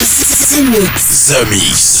The Mix. The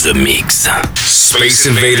Mix. The Mix. Space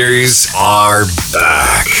Invaders are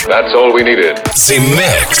back. That's all we needed. The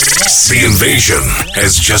Mix. The invasion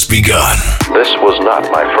has just begun. This was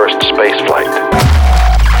not my first space flight.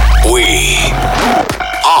 We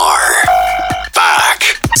are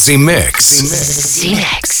back. The Mix. The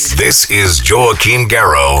Mix. This is Joachim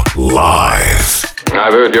Garraud live.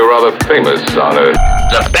 I've heard you're rather famous, Arno.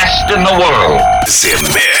 The best in the world. The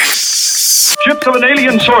Mix. Ships of an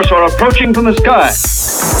alien source are approaching from the sky.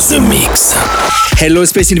 The Mix. Hello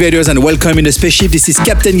Space Invaders and welcome in the spaceship. This is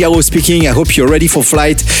Captain Garraud speaking. I hope you're ready for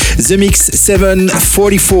flight. The Mix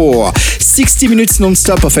 744. 60 minutes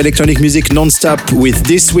non-stop of electronic music non-stop with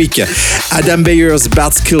this week Adam Beyer's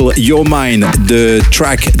Bartskill, Your Mind, the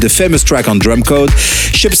famous track on Drumcode.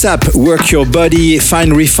 Shubsap, Work Your Body,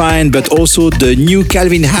 Fine Refine, but also the new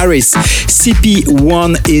Calvin Harris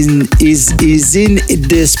CP1 is in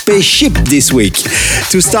the spaceship this week.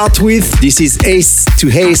 To start with, this is Ace to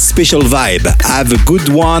Haze Special Vibe. Have a good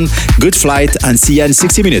one, good flight, and see you in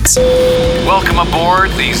 60 minutes. Welcome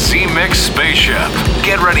aboard the Z-Mix spaceship.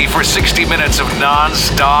 Get ready for 60 minutes of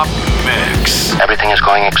non-stop mix. Everything is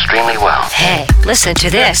going extremely well. Hey, listen to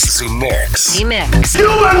this. Z-Mix. Z-Mix. You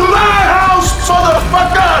in my house,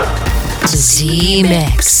 motherfucker!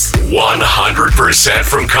 Z-Mix. 100%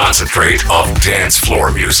 from concentrate of dance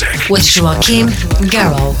floor music. With Joachim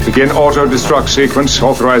Garraud. Begin auto-destruct sequence.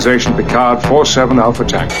 Authorization Picard 47 Alpha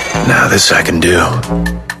Tank. Now this I can do.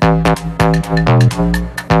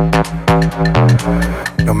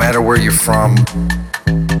 No matter where you're from,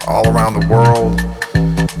 all around the world,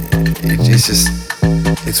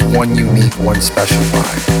 it's one unique, one special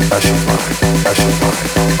vibe, special vibe, special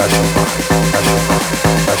vibe, special vibe, special vibe,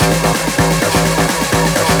 special vibe, special vibe.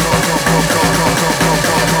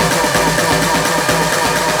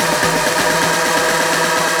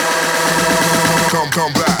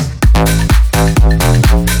 Come back.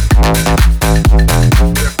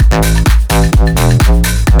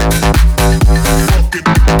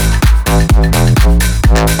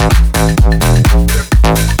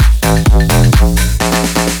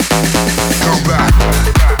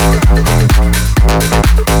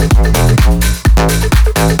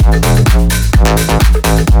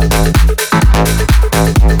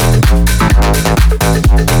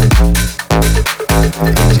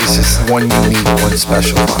 One unique, one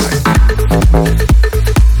special vibe.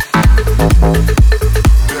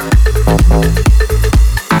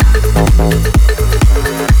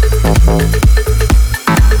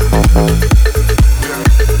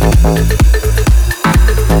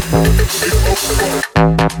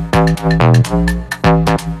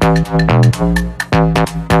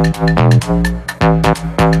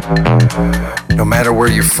 No matter where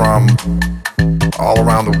you're from, all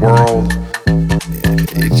around the world,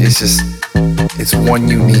 it's one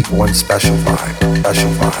unique, one special vibe, special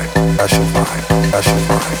vibe, special vibe, special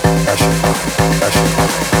vibe, special vibe, special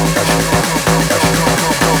vibe, special vibe.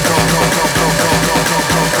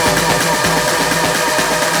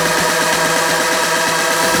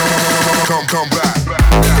 Come back.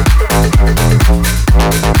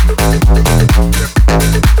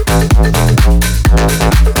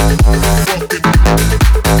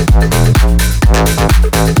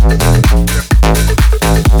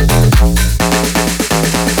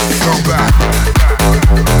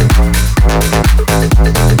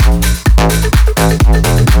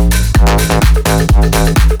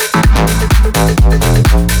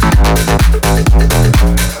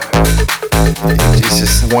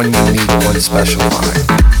 One unique, one special vibe.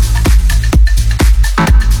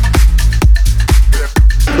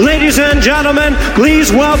 Ladies and gentlemen,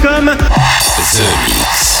 please welcome The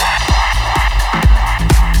Mix.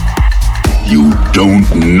 You don't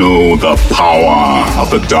know the power of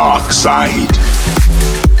the dark side.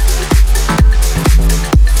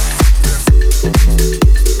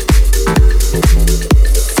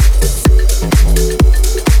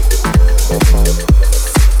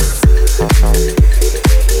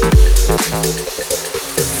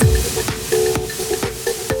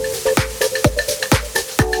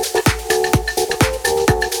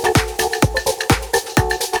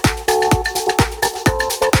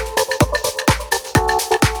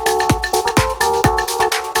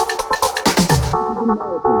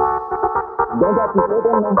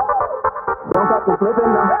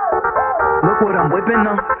 Look what I'm whipping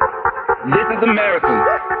now. This is America.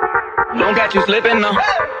 Don't catch you slipping now.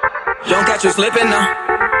 Don't catch you slipping now.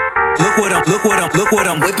 Look what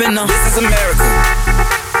I'm whipping now. This is America.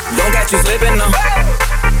 Don't catch you slipping now.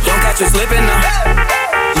 Don't catch you slipping now.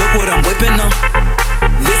 Look what I'm whipping now.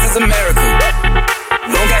 This is America.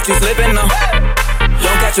 Don't catch you slipping now.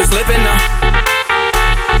 Don't catch you slipping now.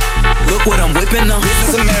 Look what I'm whipping up. This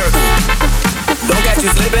is America. Don't catch you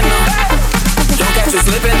slipping up. Don't catch you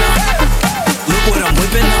slipping up. Look what I'm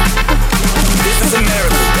whipping up. This is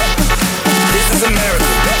America. This is America.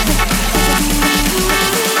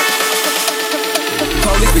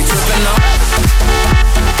 Police be tripping up.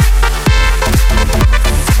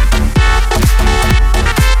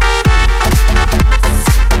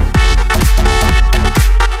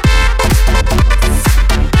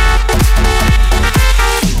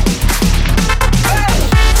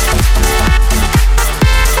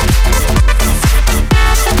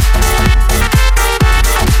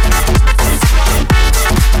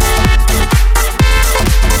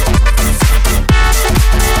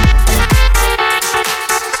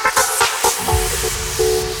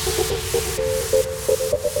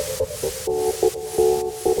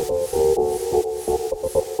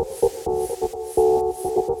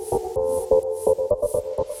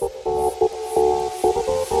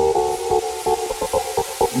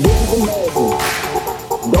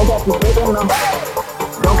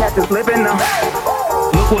 Don't catch you slipping now.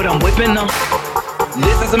 Look what I'm whipping now.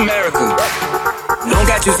 This is America. Don't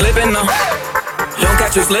catch you slipping now. Don't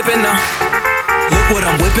catch you slipping now. Look what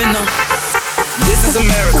I'm whipping now. This is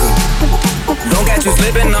America. Don't catch you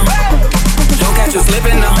slipping now. Don't catch you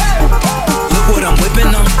slipping now. Look what I'm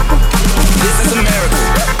whipping now. This is America.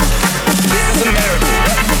 This is America.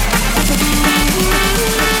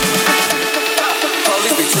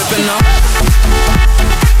 Police be tripping now.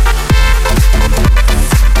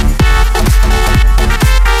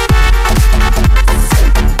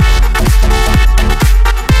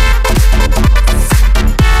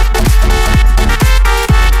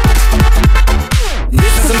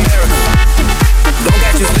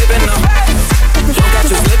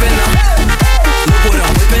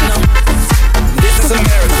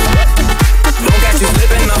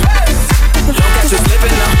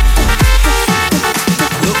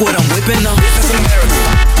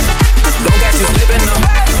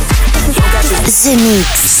 The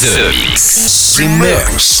Mix. The Mix. The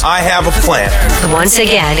Mix. I have a plan. Once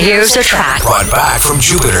again, here's a track brought back from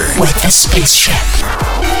Jupiter with a spaceship.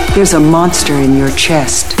 There's a monster in your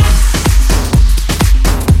chest.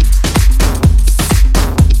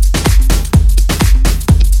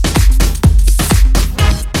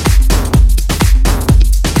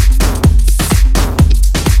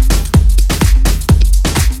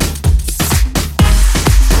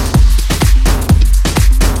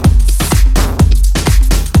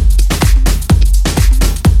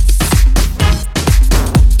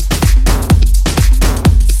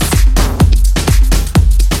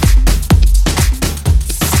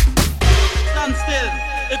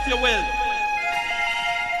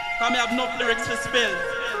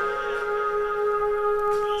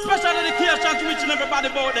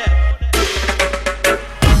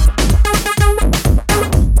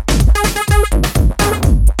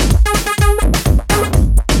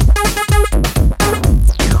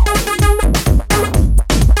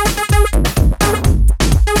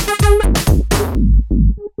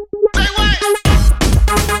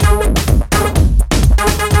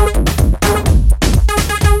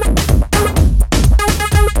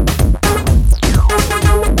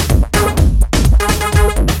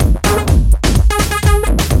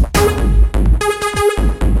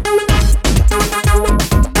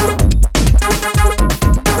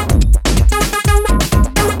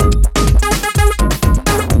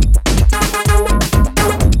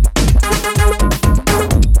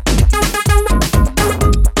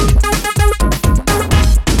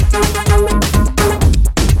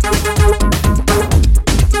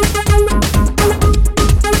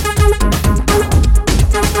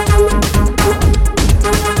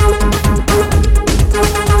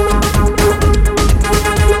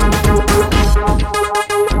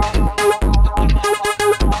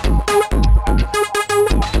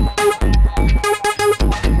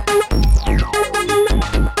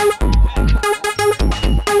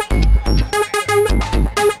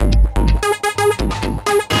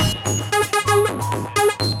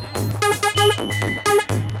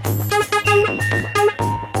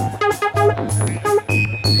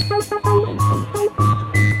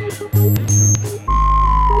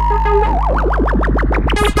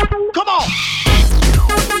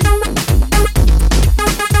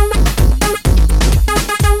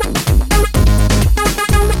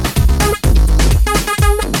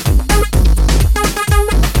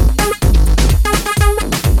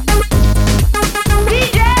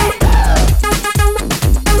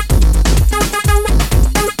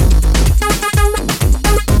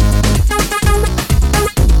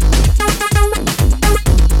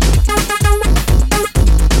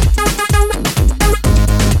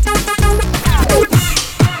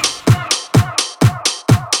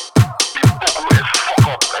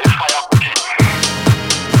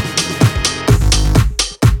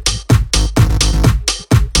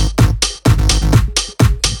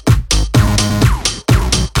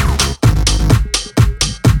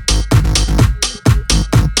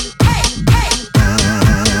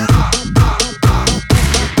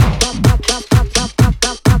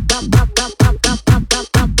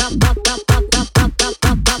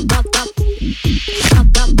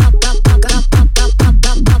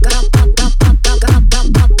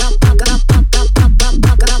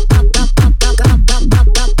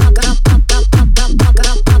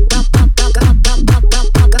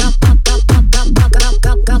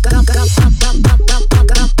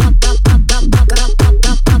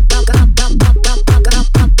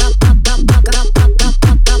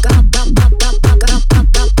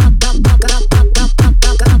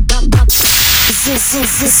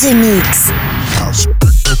 The Mix. House.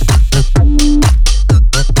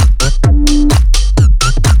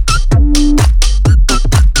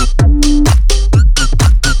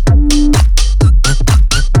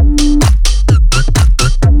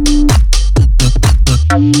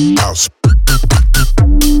 House.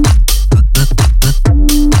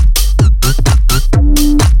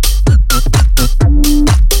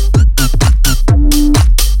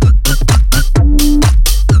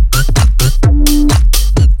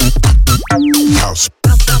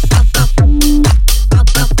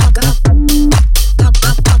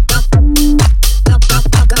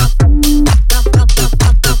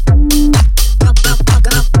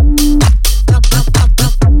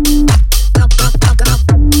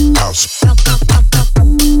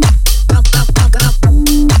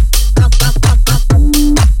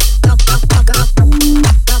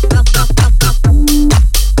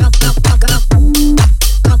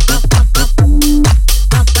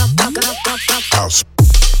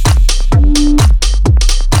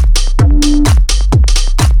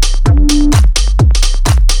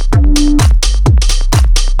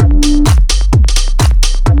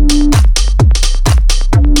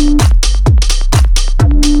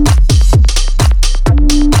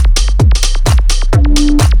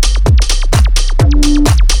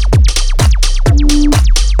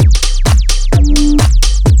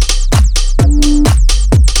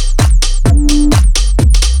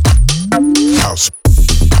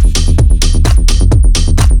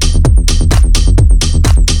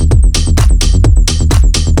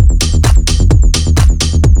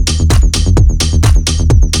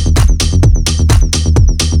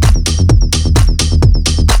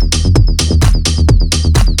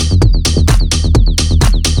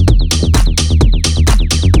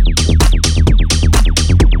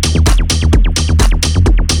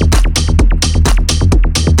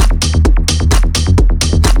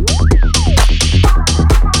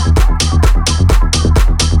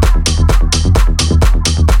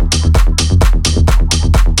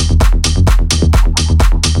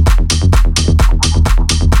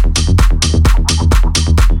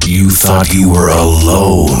 Thought you were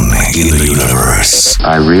alone in the universe.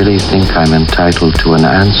 I really think I'm entitled to an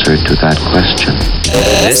answer to that question.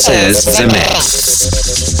 This is The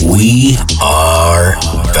Mix. We are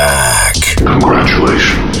back.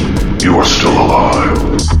 Congratulations. You are still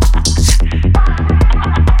alive.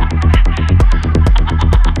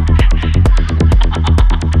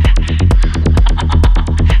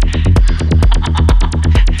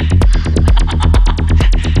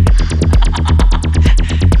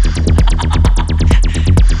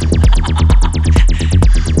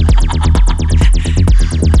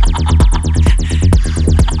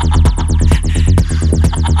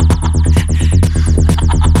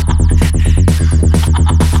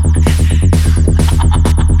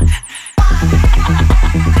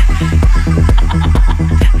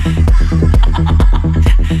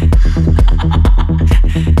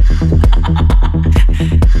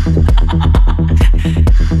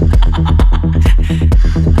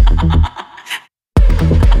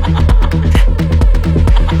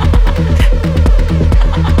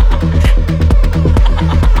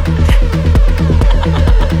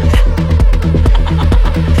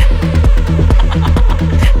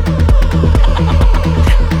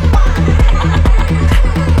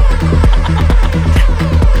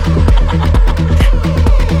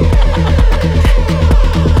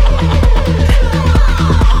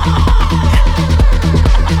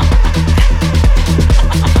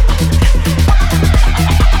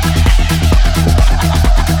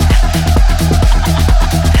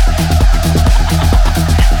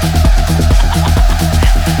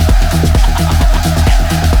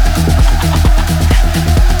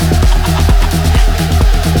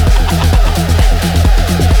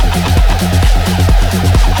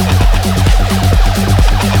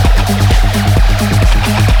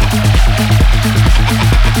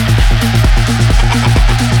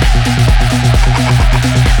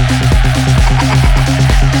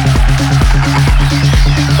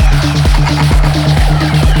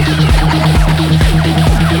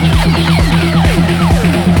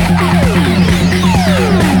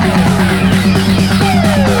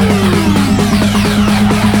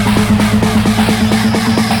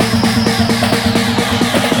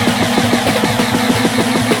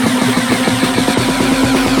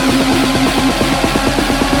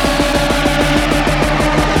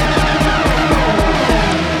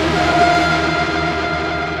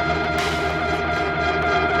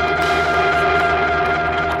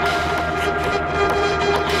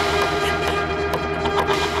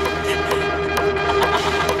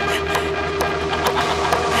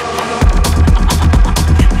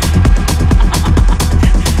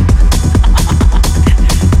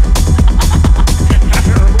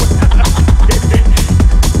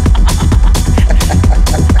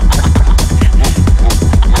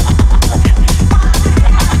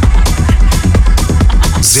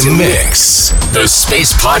 Zemixx, the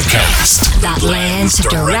space podcast that lands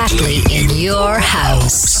directly in your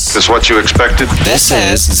house. Is this what you expected? This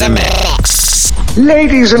is Zemixx.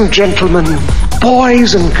 Ladies and gentlemen,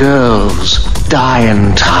 boys and girls,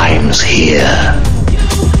 dying times here.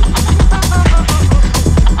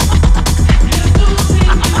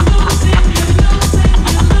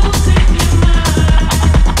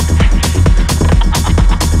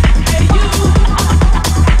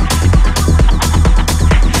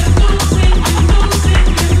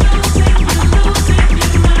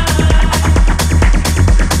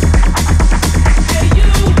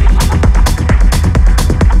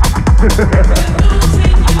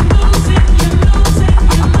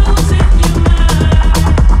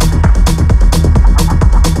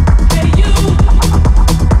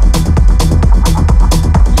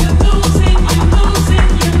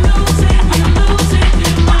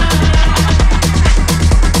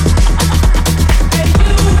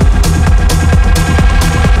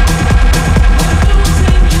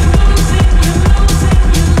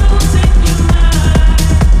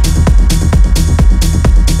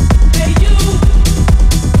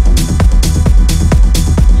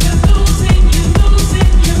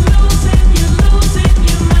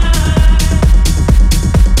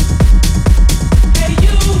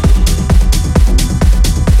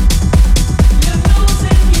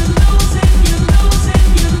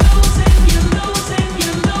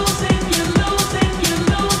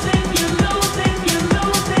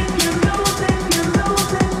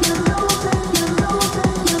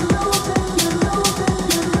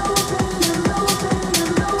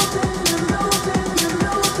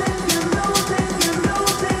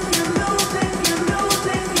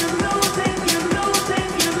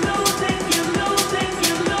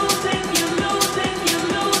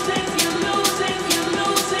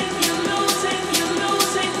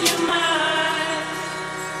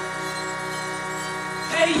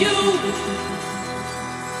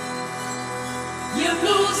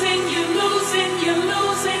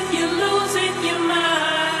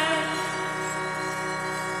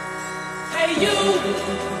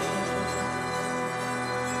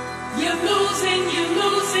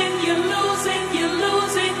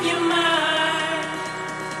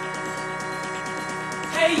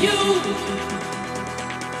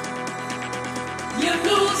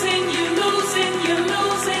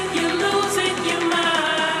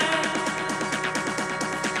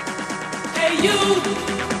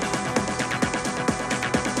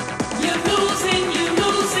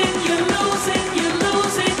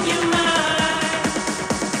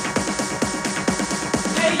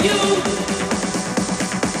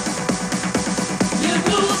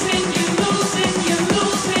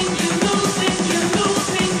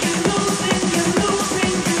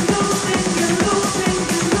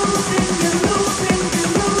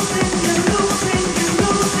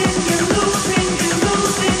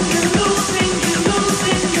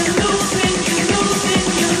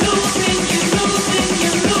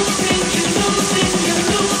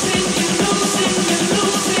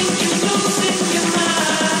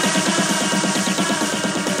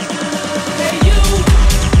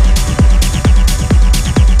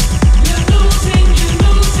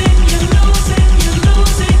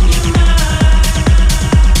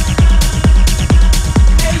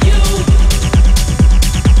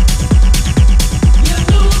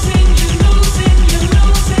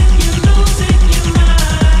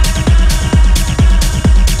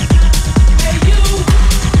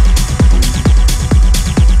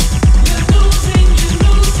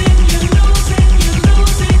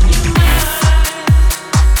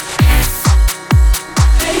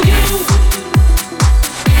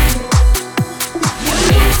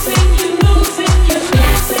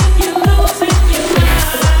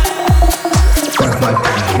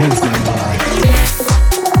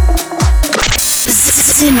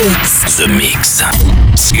 Zemixx.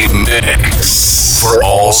 Zemixx. For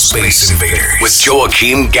all space invaders. With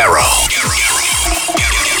Joachim Garraud.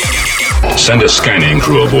 Send a scanning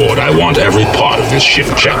crew aboard. I want every part of this ship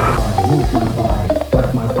checked.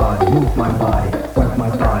 Work my body, move my body, work my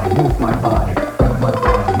body, move my body, work my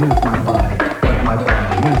body, move my body, work my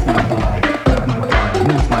body, move my body, work my body,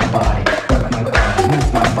 move my body, work my body,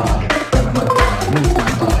 move my body, work my body, move my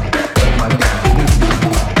body, work my body,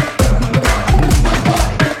 move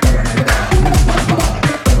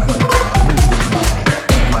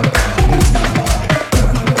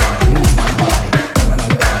my body, work my body,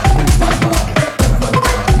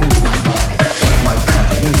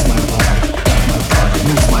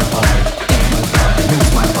 move my body, my body,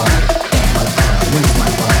 move my body.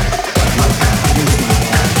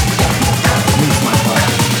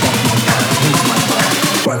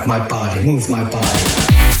 Work my body, move my body.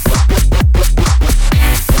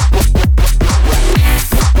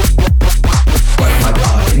 Work my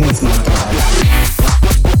body, move my body.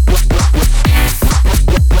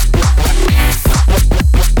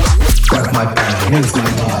 Work my body, move my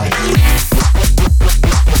body.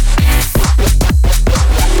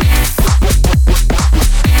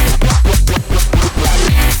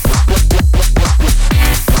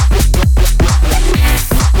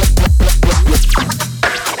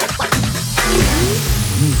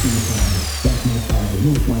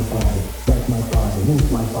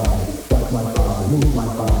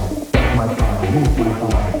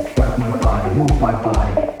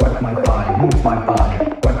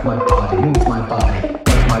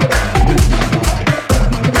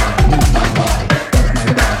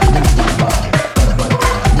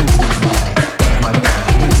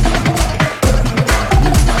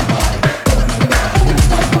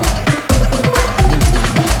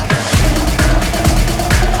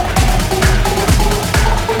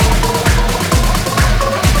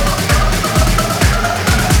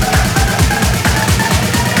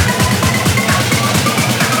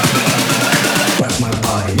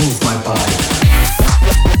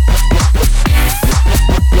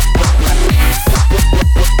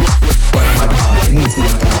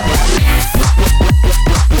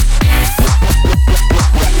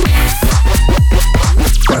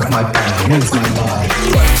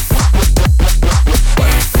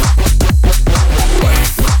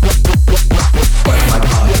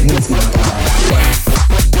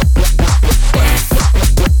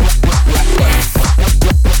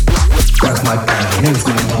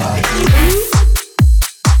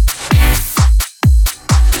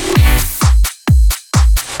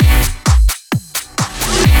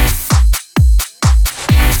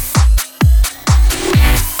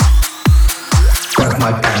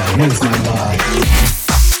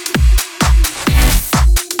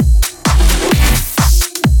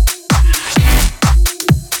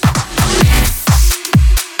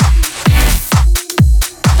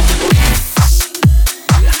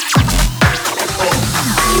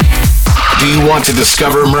 Want to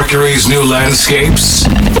discover Mercury's new landscapes?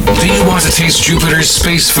 Do you want to taste Jupiter's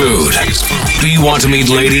space food? Do you want to meet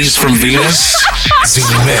ladies from Venus?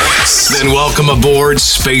 Z-Mix. Then welcome aboard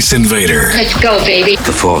Space Invader. Let's go, baby.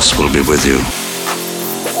 The Force will be with you.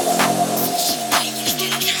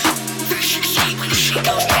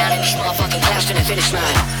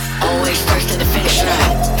 Always first to the finish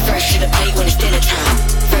line. First to the plate when it's dinner time.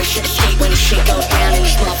 First to the skate when the shit goes down in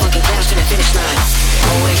these motherfucking clouds to the finish line.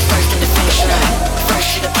 Always first to the finish line.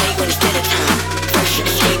 First to the plate when it's dinner time. First to the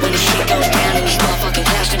skate when the shit goes down in these motherfucking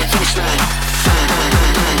clouds to the finish line.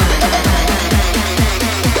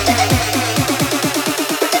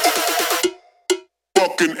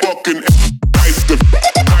 Fucking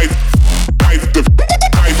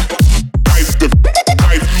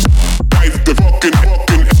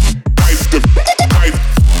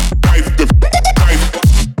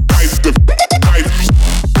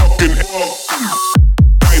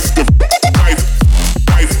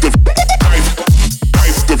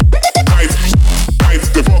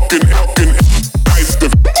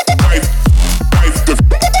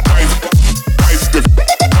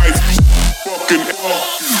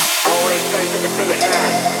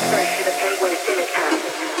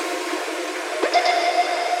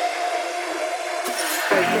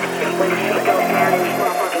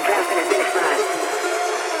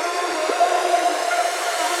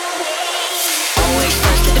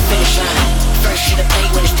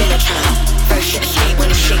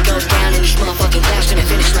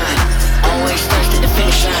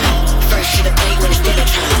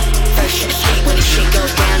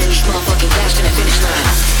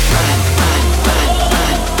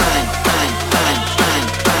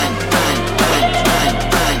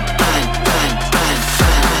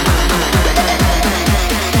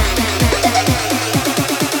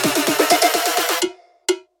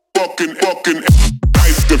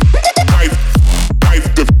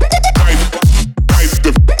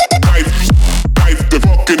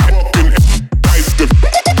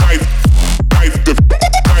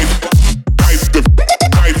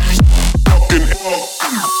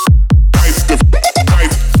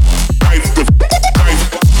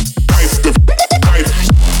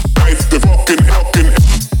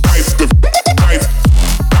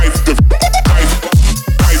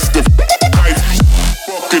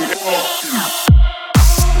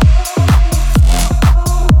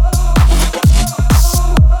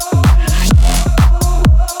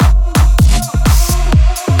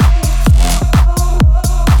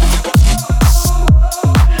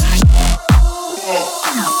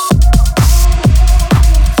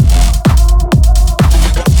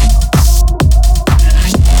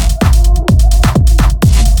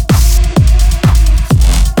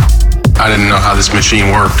this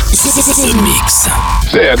machine worked. The Mix.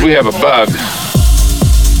 Zed, we have a bug.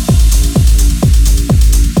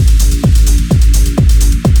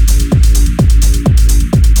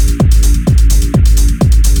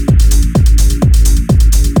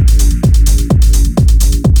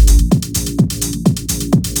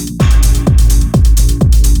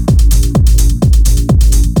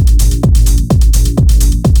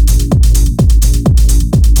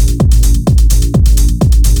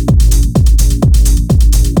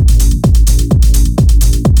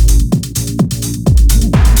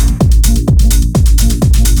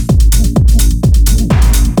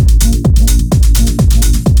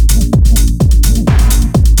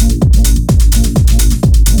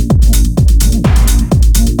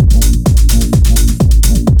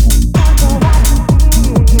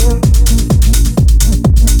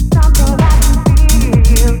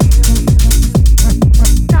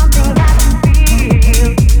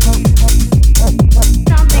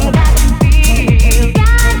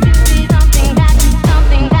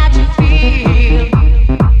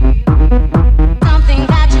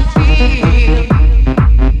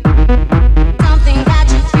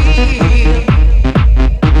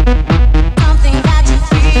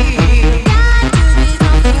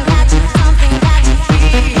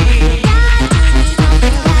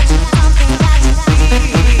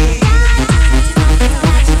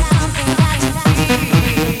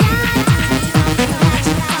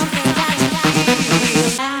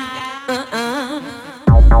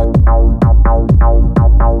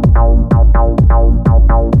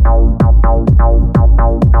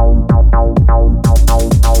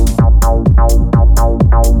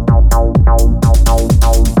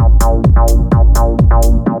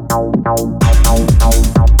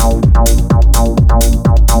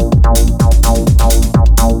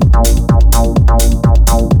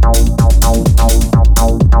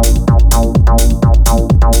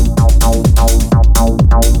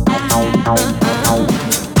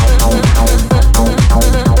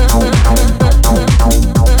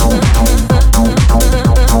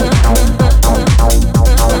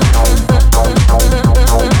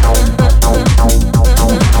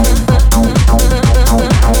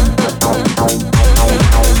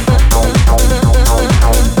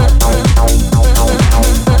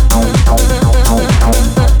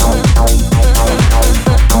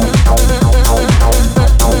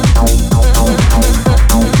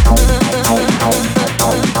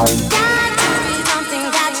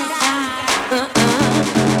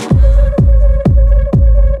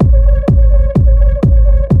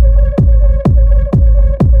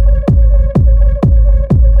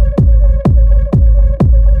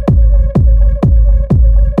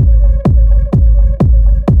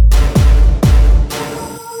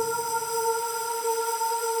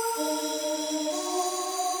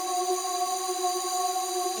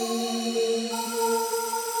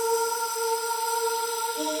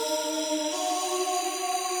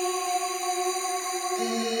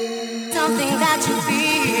 Something that you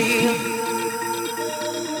feel.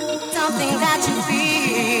 Something that you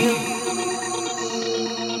feel.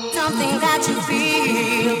 Something that you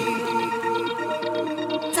feel.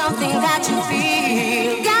 Something that you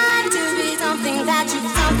feel. Got to be something that you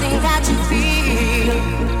feel.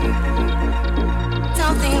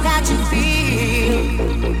 Something that you feel.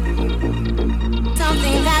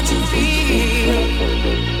 Something that you feel.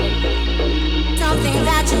 Something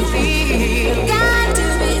that you feel. Got to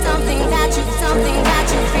be something that you feel. Got to be something that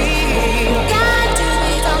you feel. Got to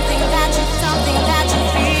be something that you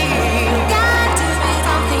feel. Got to be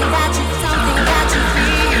something that you feel. Got to be something that you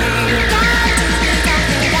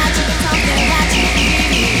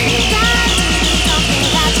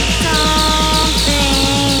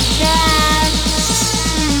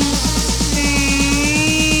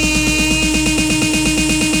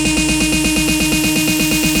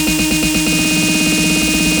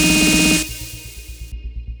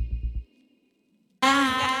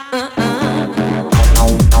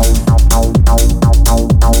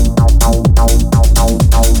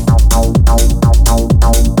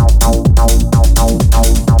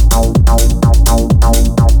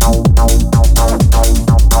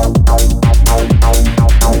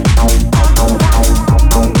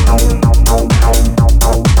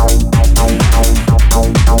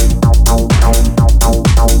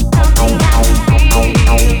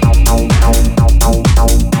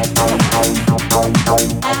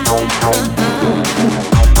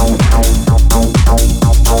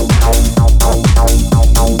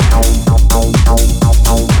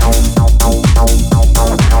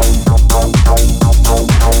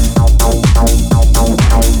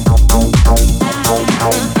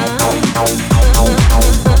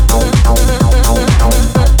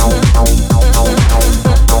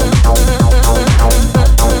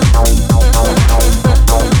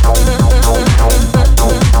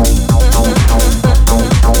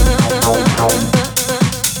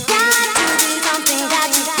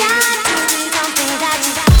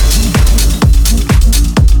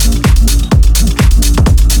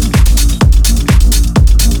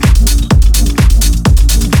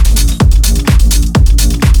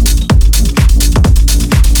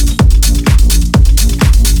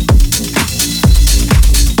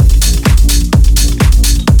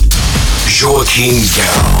Joaquin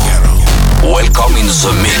Garrow. Welcome in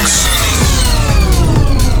the mix.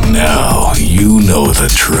 Now you know the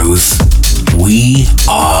truth. We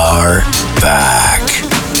are back.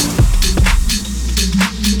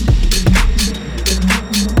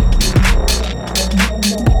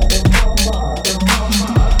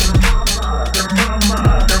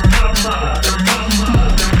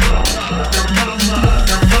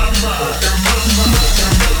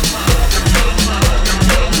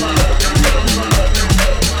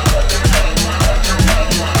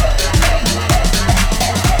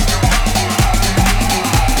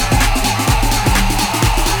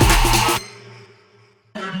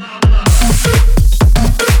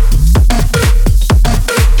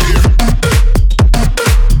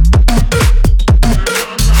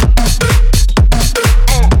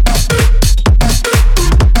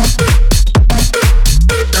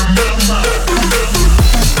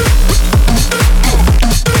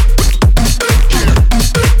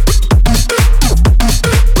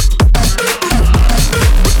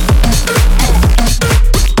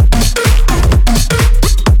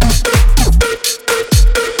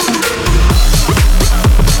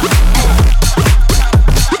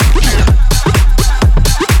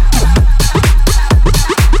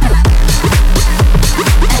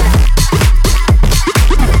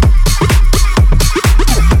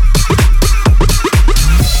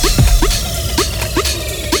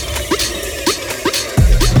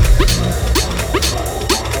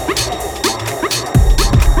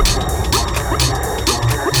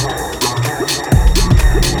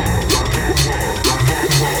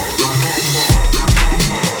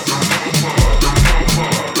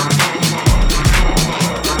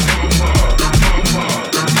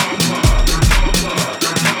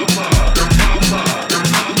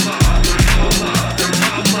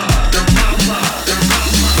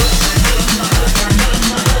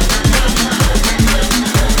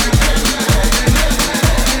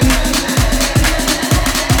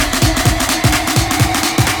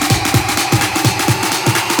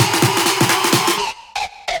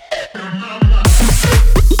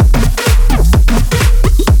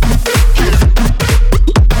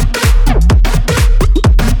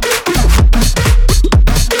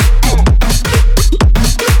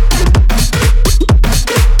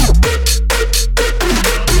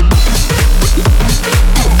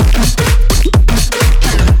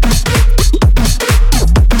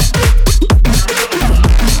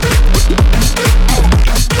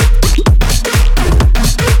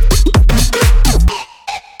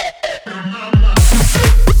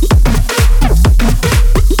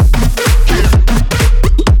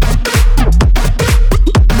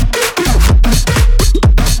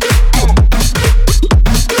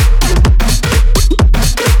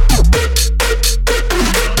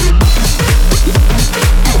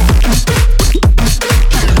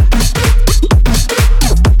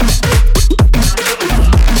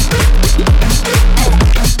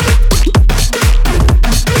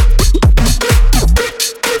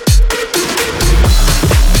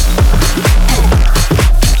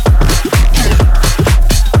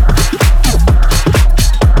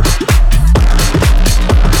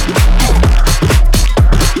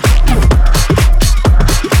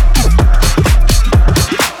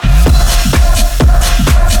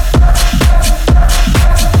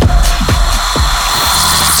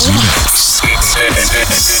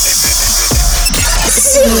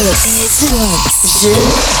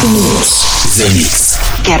 The Mix.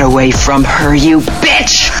 Get away from her, you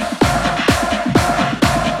bitch!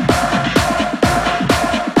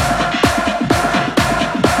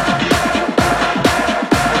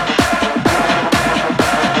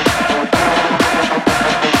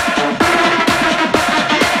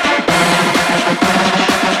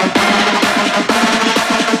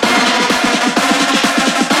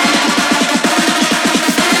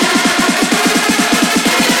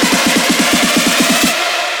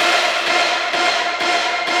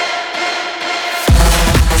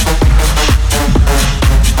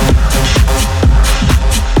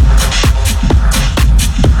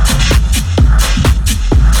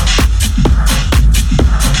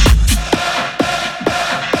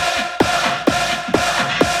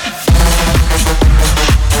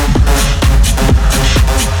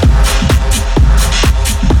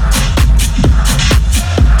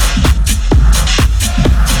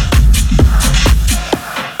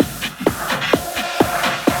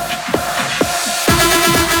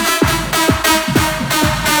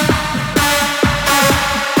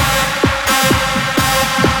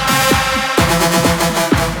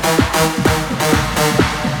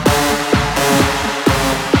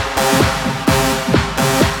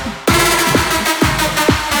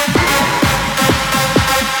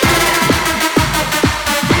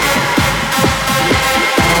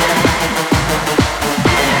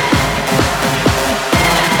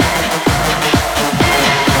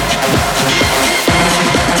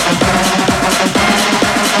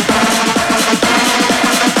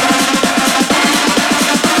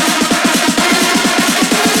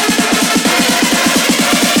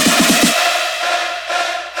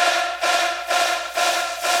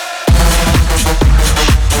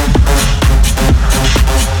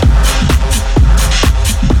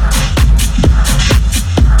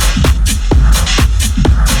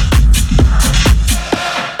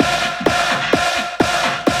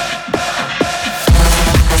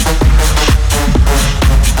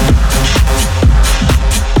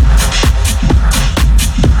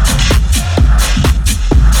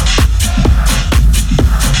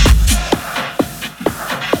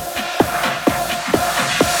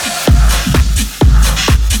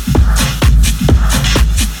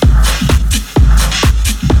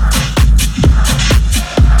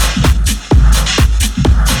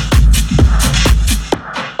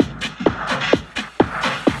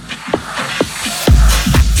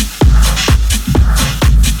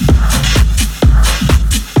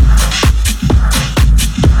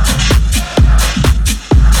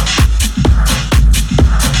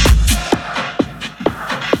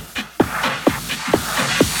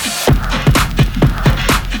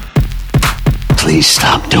 Please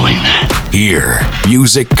stop doing that. Here,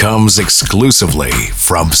 music comes exclusively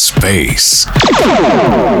from space.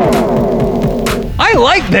 I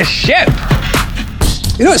like this ship.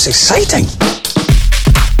 You know, it's exciting.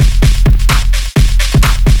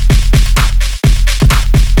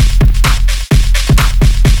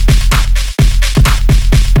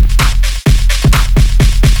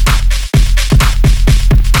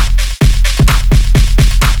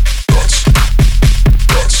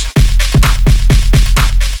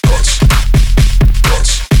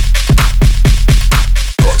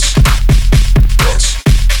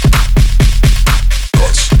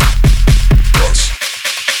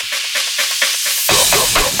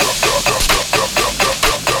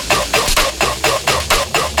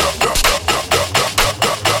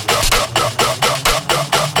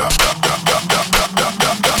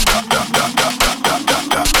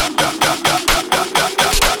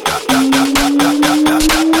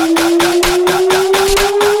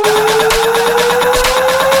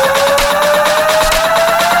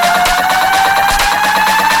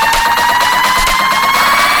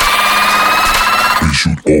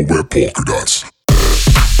 All wear polka dots.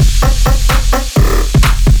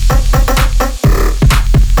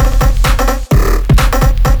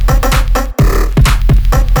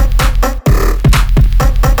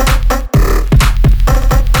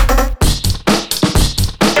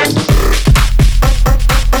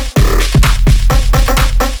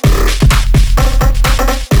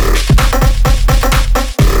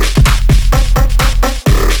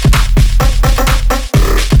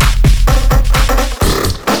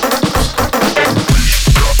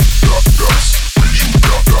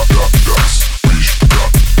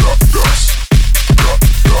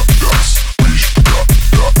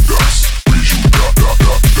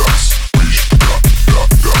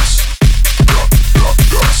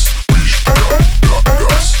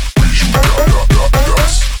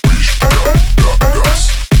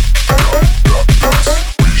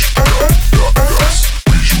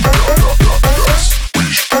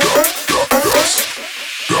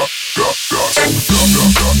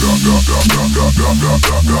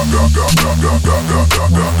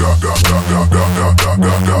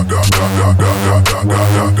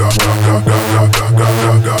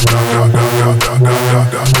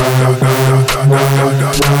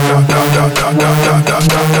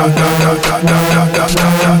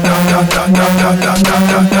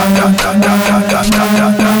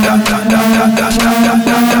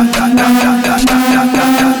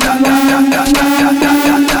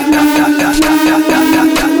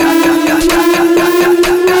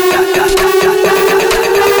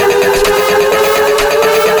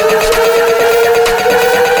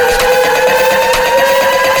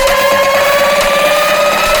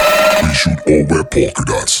 All wear polka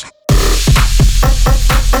dots.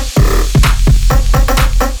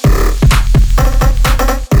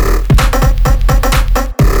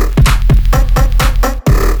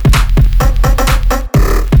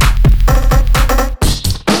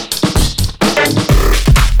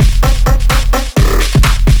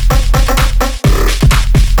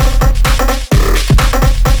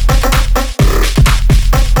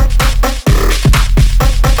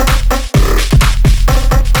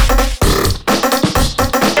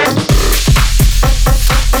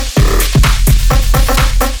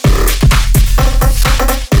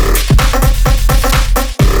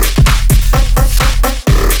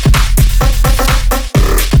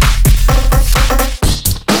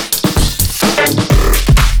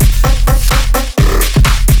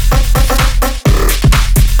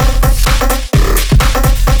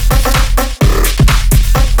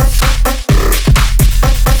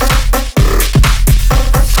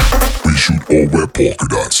 All wear polka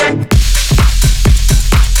dots.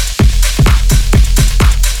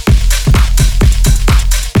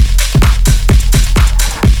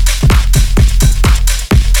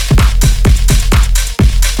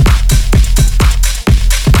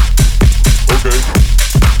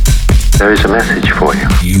 There is a message for you.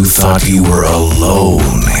 You thought you were alone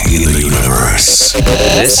in the universe.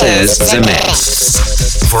 This is The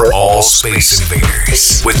Mix. For all space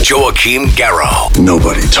invaders with Joachim Garrow.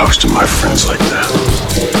 Nobody talks to my friends like that.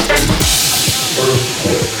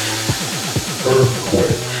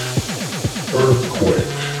 Earthquake.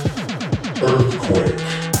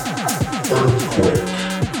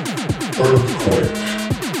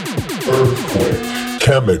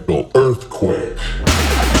 Chemical earthquake.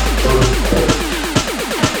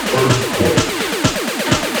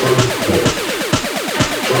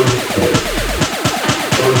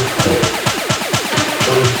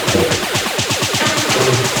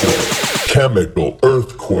 Chemical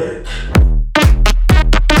earthquake.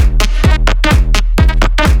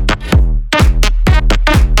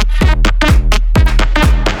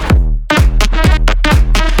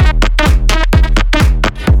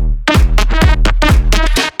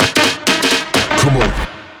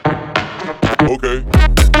 Okay.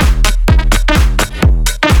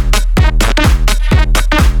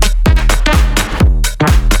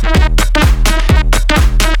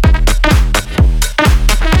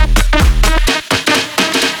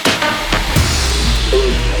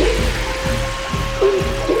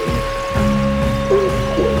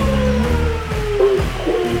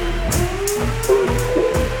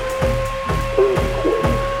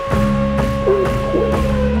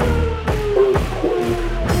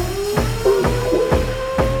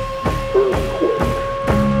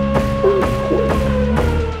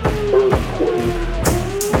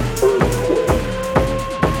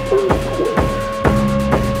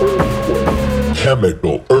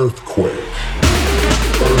 Chemical earthquake.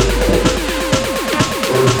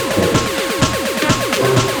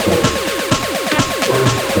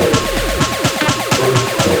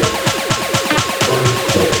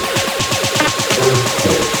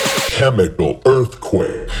 Chemical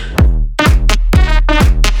earthquake.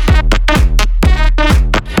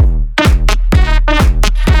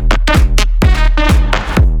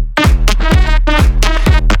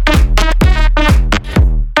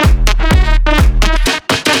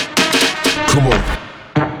 Come on.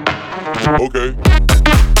 Okay.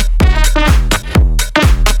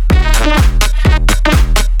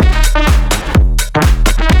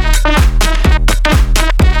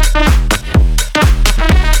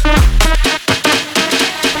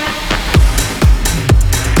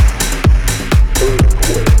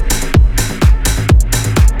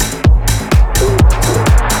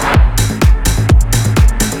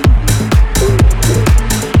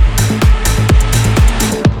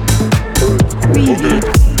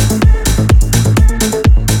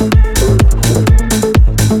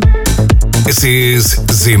 This is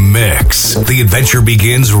The Mix. The adventure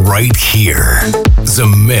begins right here. The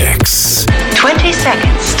Mix. 20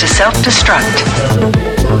 seconds to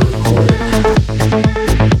self-destruct.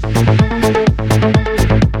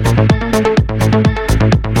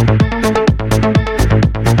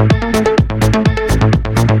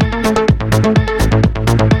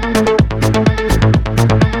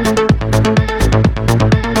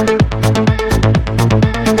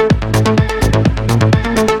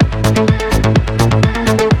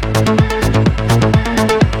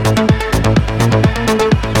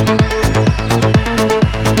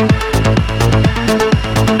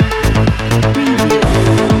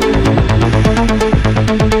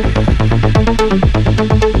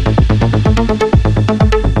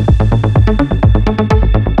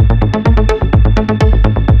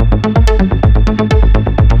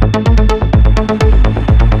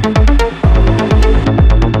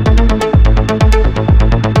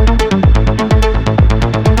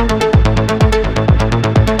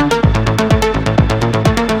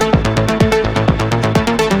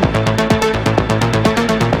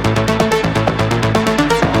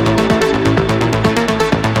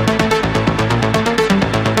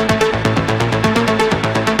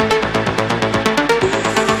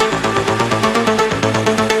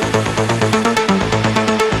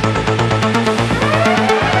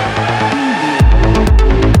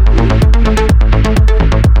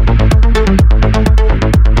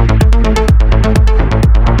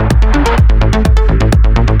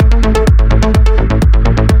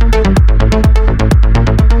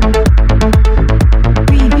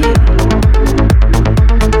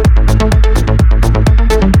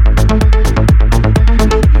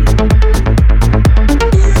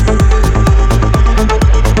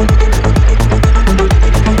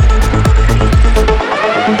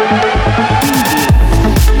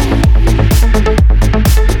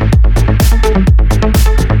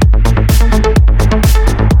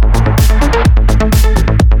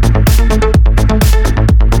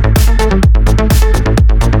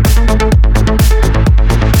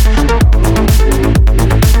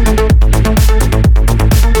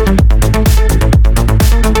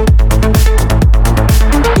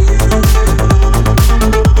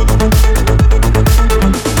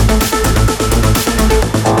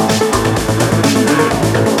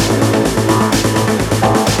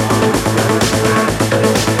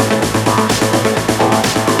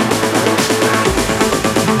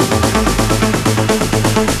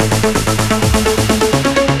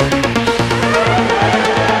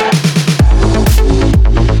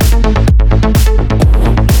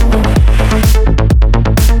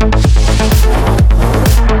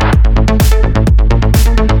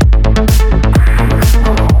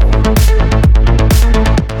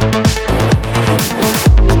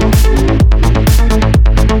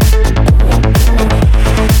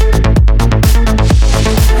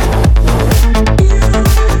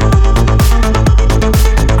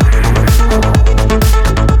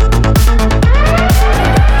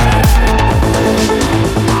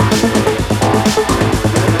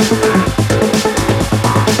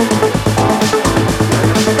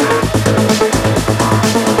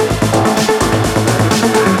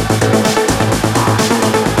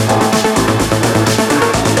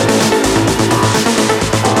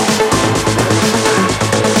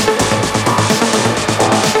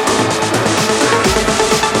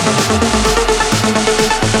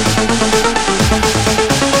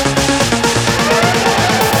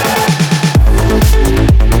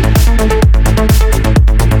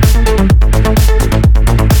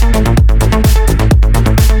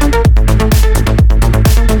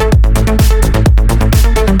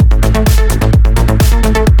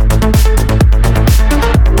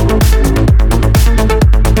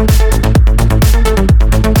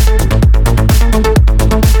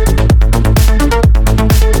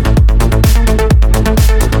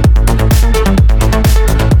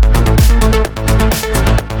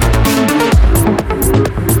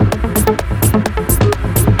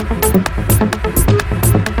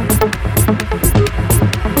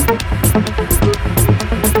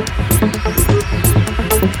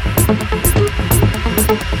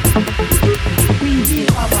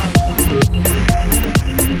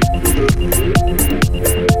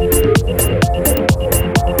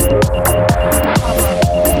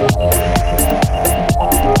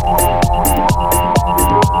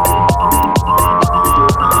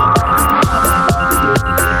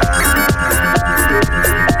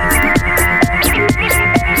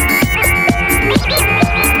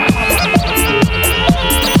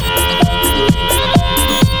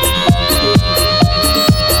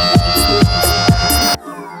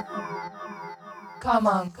 come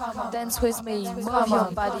on, dance with me, move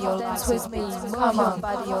your body, dance with me, move your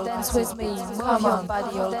body, dance with me, move your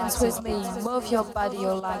body, dance with me, move your body,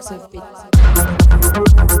 your legs a bit.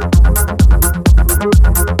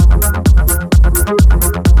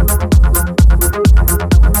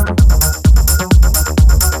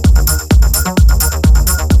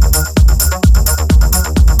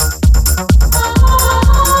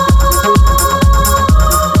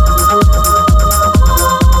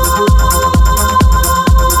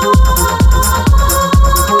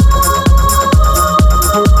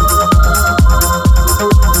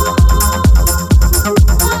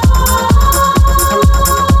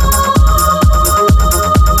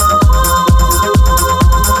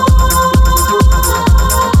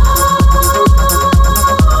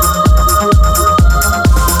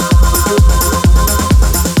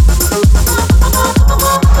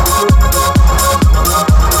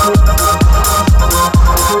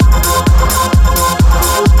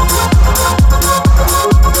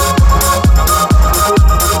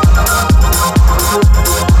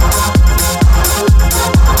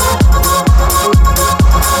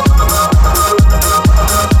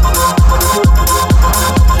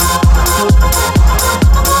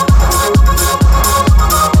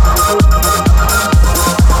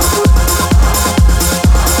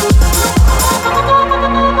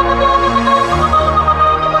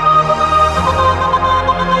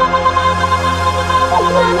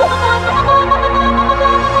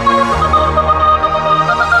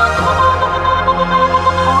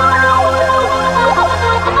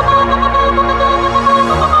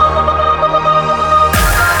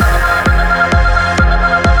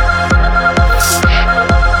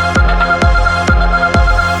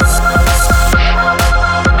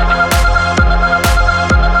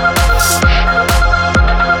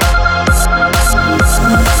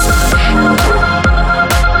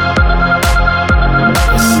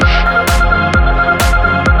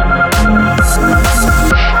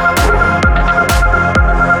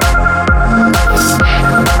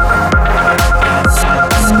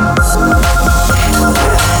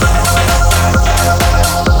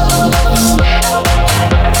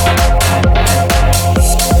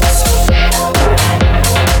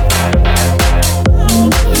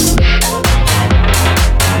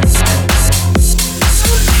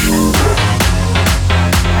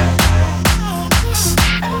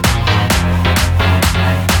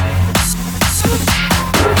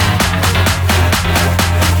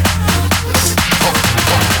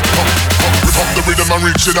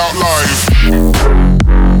 Reach it out live.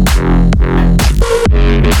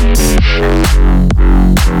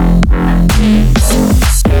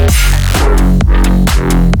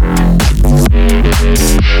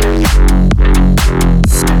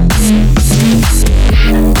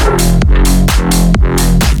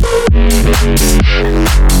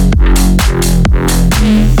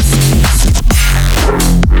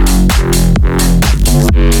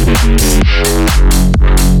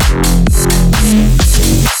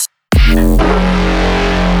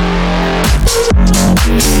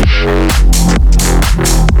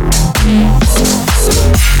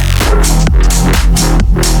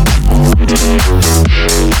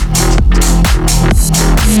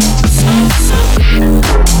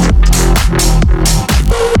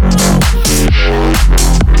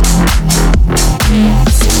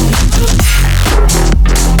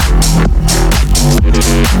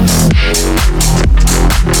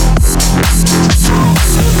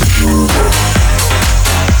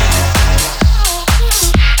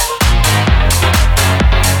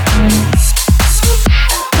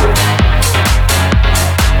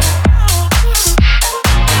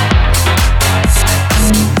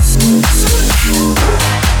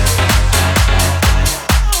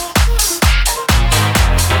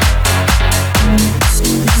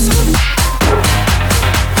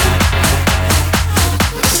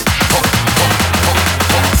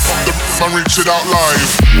 Reach it out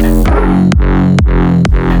live.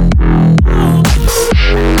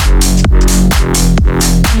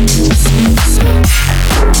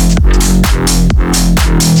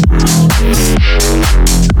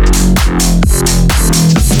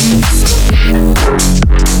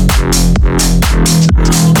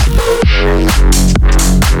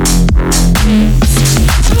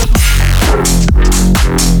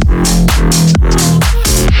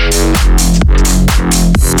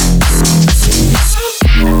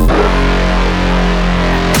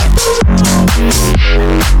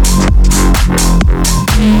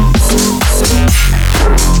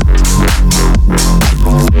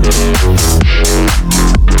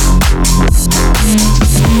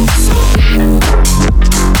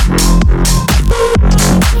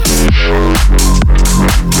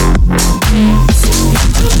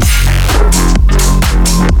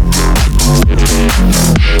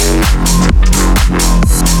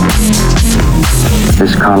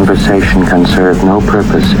 conversation can serve no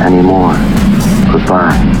purpose anymore.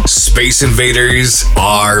 Goodbye. Space Invaders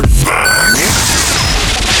are back.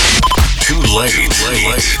 Too late.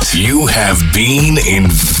 You have been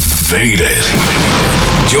invaded.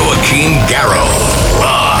 Joachim Garraud,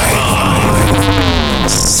 live.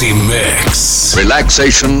 Z-Mix.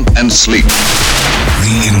 Relaxation and sleep.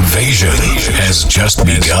 The invasion has just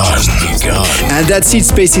begun. And that's it,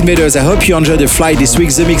 Space Invaders. I hope you enjoyed the flight this week.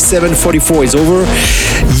 The Mix 744 is over.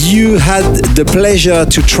 You had the pleasure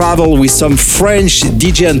to travel with some French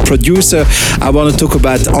DJ and producer. I want to talk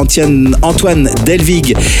about Antoine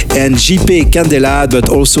Delvig and JP Candela, but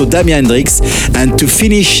also Damien Hendrix. And to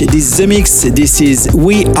finish this The Mix, this is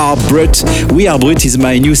We Are Brut. We Are Brut is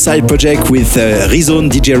my new side project with Rizone,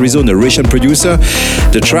 DJ Rizone, a Russian producer.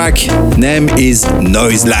 The track name is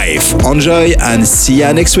Noise Life. Enjoy and see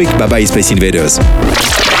ya next week. Bye bye, Space Invaders.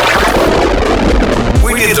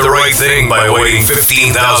 We did the right thing by waiting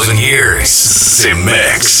 15,000 years.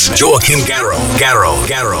 Z-Mix. Joachim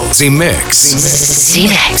Garraud. Z-Mix.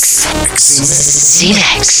 Z-Mix.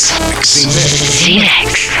 Z-Mix.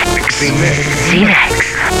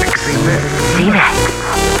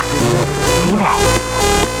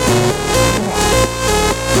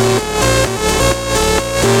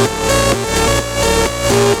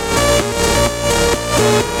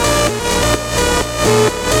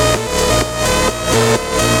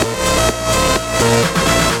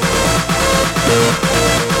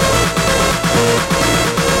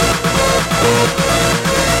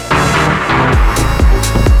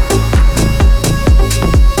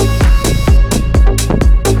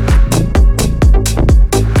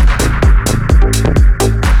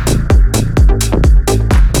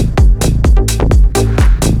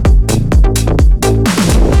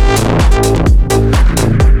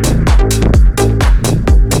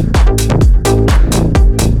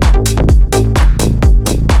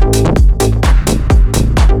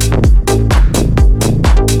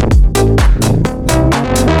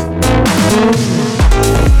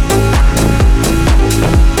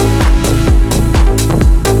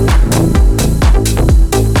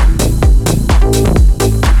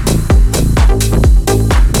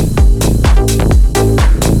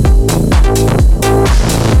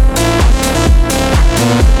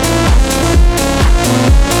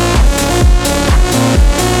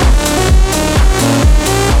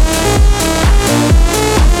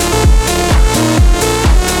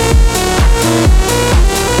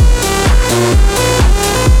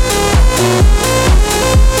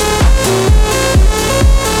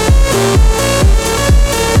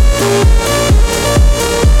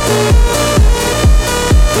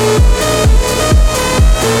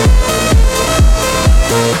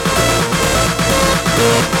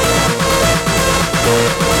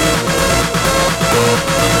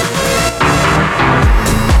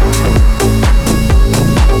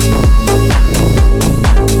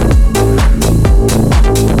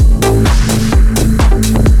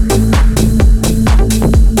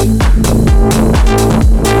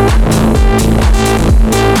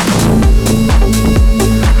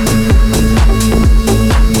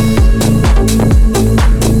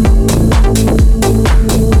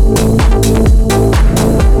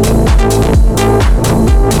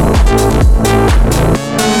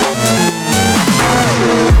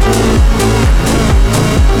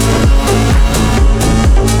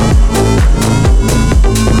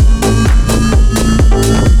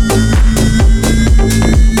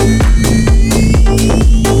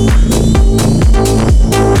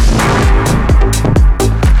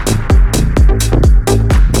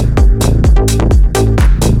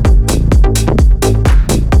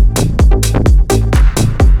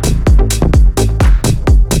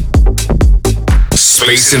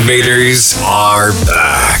 Space Invaders are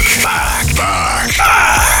back.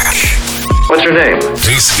 What's your name?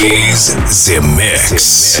 This is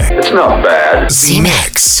Z-Mix. It's not bad.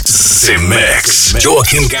 Z-Mix.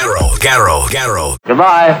 Joachim Garraud.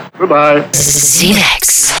 Goodbye.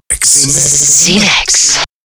 Z-Mix.